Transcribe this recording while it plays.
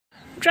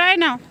Try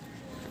now.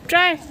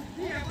 Try.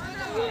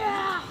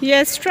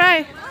 Yes,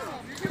 try.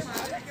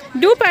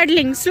 Do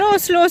paddling. Slow,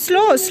 slow,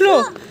 slow,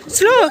 slow,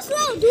 slow.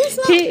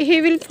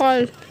 He will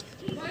fall.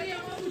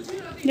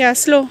 Yeah,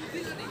 slow.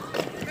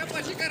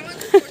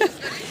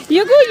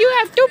 Yugu, you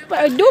have to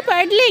do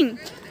paddling.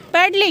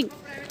 Paddling.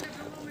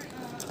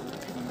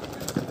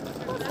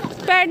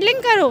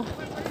 Paddling karo.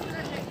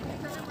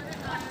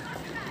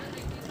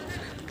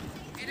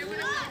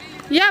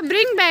 Yeah,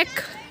 bring back.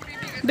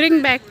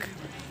 Bring back.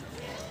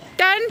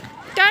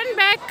 Turn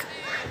back.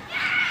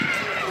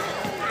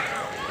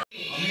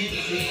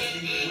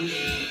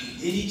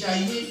 देनी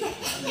चाहिए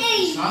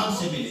साल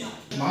से मिले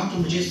माँ तो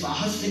मुझे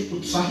साहस से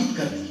उत्साहित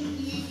कर रही है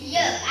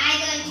Look, I'm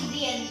going to be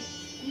in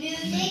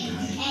music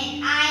and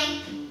I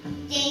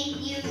think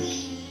you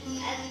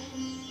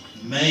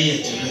मैं यह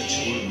जगह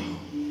छोड़ रहा हूँ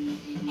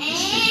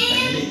इससे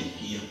पहले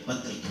कि यह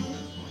पत्र तुम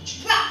तक पहुँचे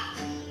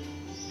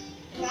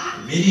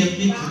मेरी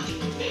अपनी खुद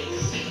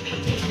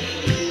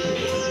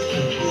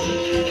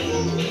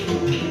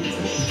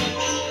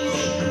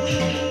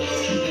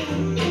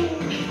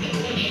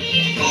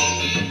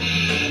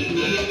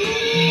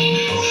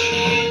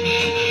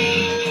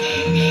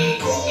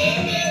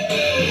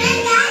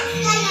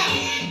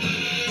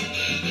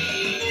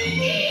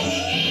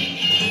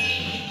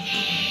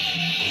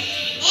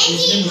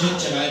इसने मुझे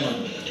चलाए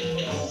मालूम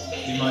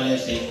हिमालय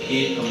से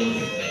एक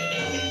कमर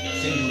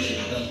सिंधु से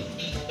खत्म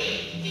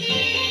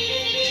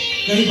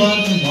कई बार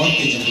मैं मौत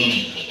के जंगलों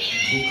में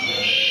भूखा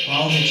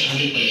पाँव में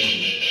छाले पड़े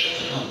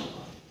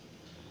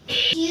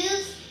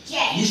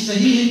ये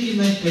सही है कि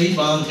मैं कई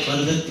बार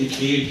बरगद के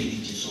पेड़ के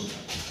नीचे सोता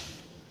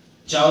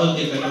चावल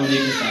के कटोरे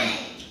के साथ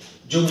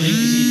जो मुझे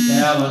किसी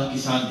दयावान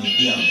किसान ने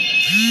दिया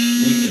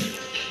लेकिन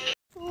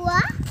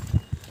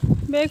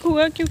बैक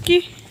हुआ क्योंकि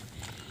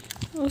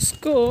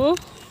उसको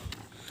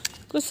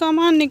कुछ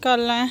सामान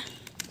निकालना है।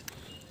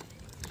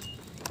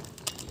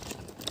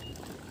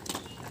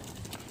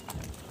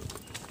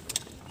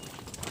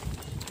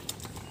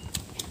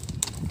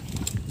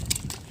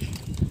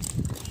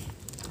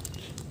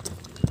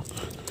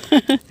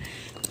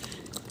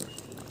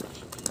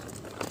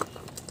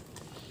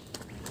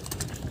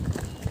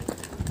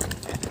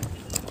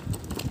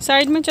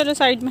 साइड में चलो,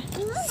 साइड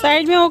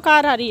में वो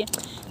कार आ रही है,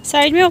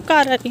 साइड में वो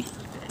कार आ रही है,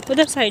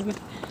 उधर साइड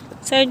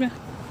में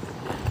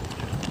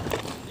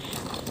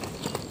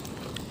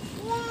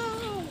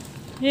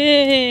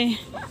ये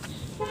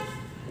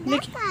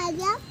लेके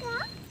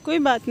कोई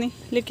बात नहीं,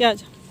 लेके आ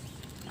जा।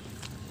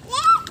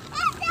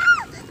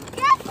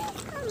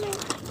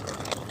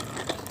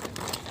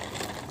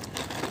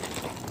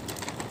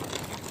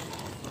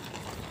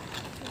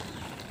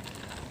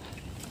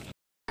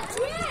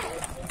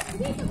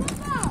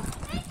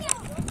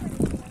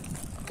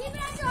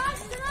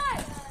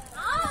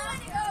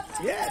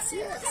 Yes,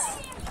 yes.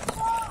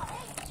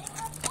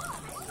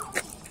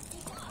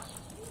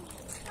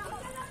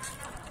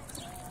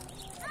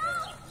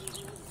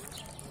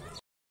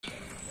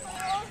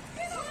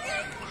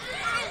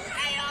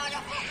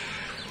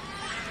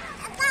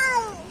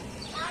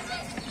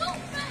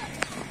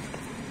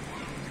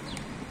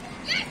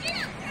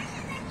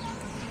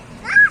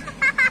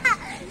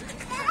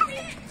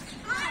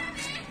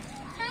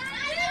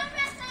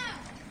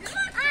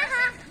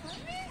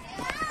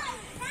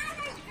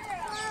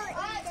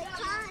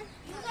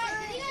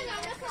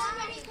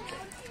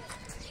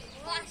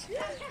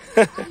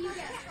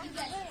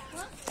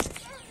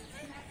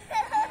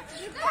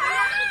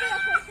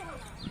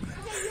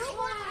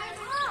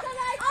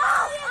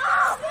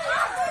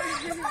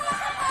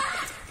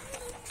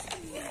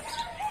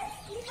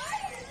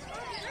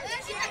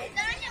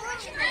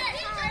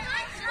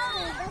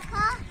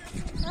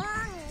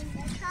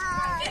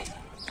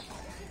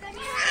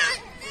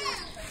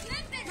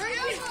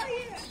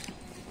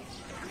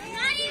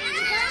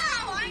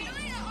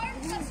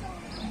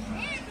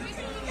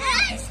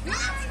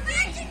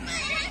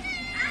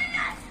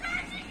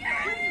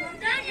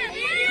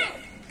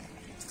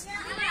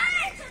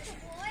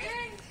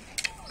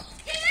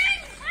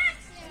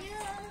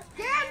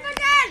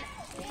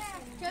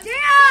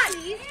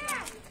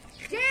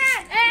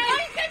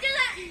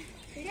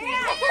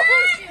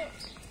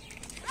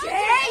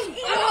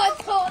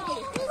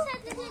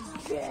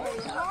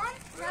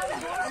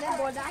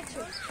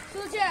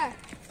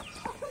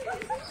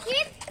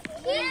 Keep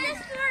this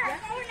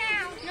for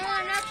now. No,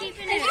 I'm not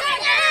keeping it.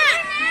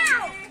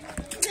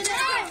 Come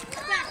on,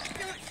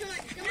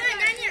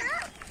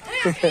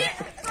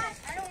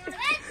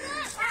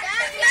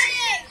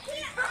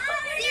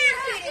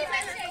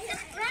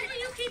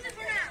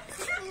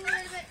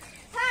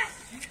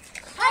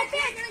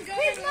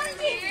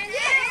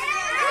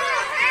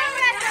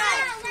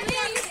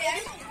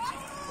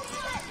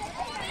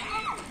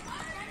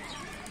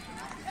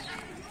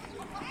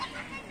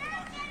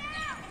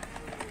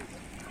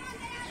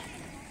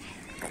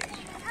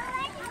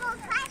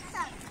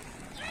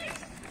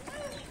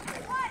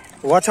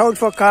 Watch out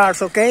for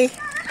cars, okay?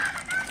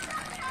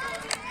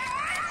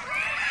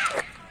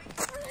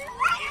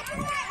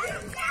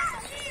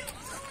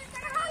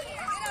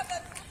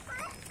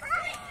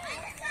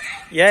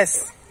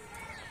 Yes.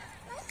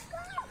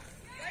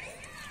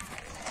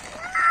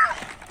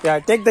 Yeah,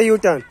 take the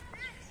U-turn.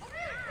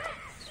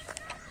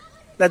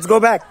 Let's go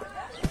back.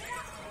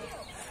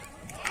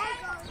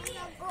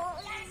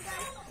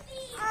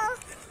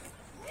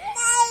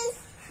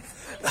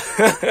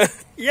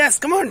 Yes,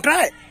 come on,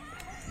 try.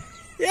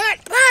 Yeah,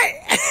 try.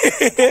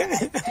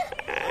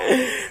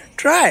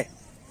 Try.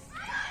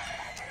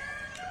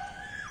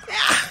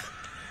 Yeah.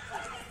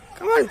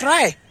 Come on,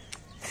 try.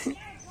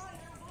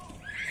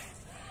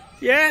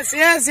 Yes,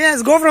 yes,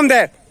 yes. Go from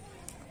there.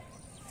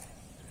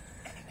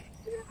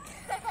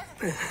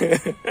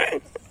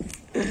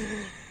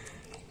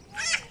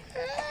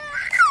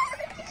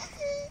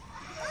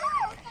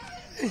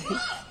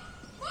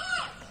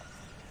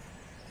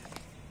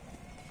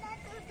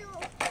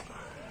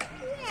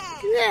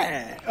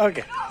 Yeah,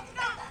 okay.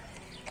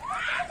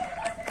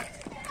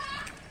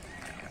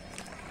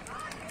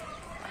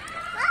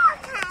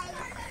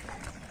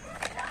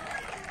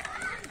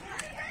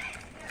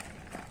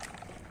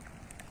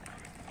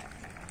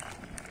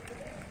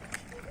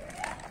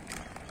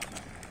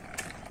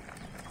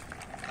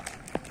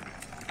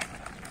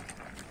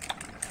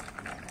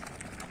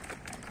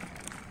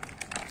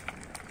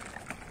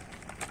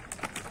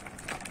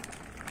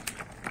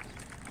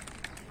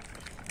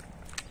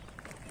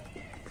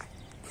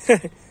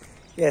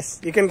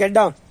 Yes, you can get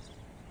down.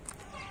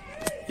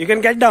 You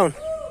can get down.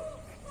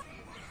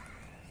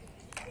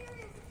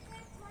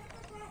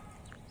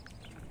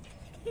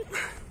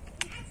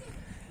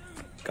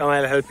 Come,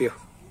 I'll help you.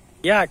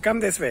 Yeah,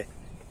 come this way.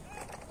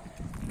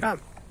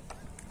 Come.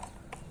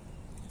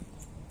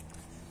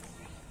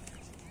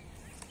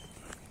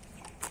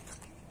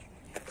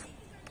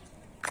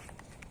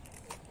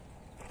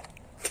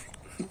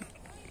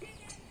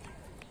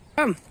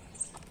 Come.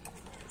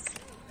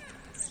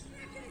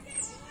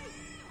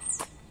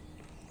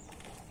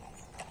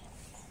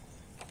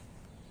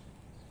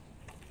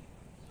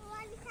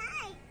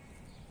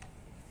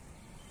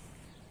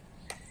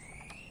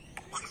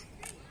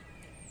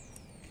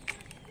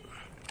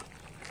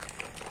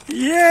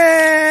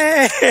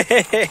 Yay!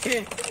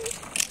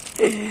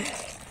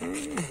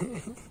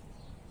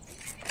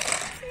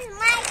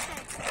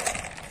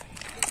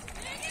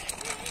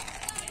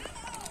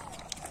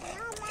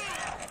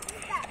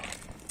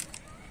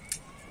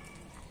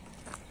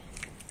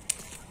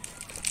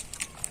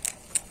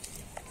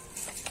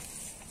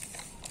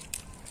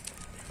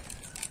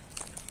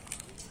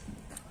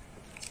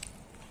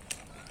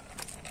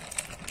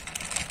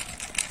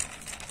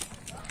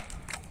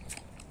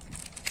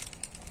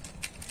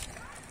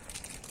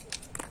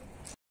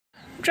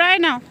 Try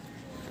now.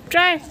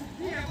 Try.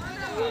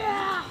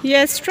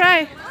 Yes,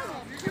 try.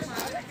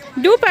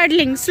 Do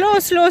paddling. Slow,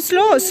 slow,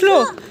 slow,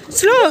 slow,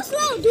 slow.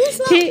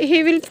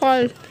 He will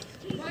fall.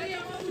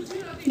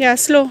 Yeah,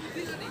 slow.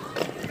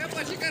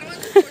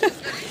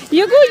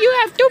 You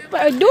have to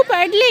do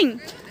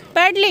paddling.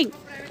 Paddling.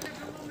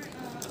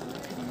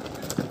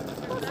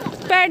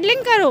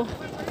 Paddling karo.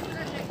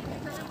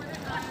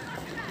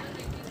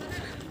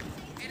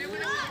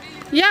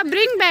 Yeah,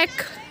 bring back.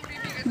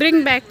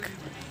 Bring back.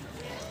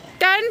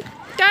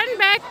 Turn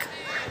back.